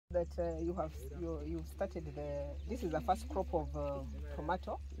That you've started this is the first crop of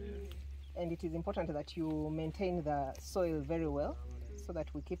tomato, and it is important that you maintain the soil very well so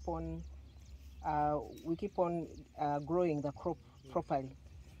that we keep on growing the crop properly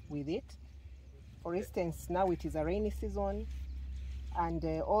with it. For instance, now it is a rainy season, and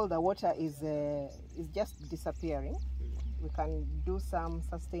all the water is just disappearing. We can do some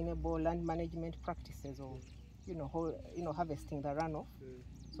sustainable land management practices, or harvesting the runoff,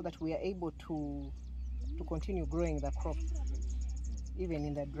 so that we are able to continue growing the crop even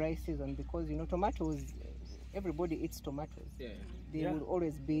in the dry season, because tomatoes, everybody eats tomatoes. They will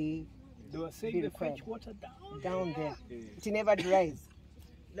always be fetch water down there. It never dries.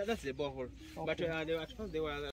 That's the borehole. Okay. But they were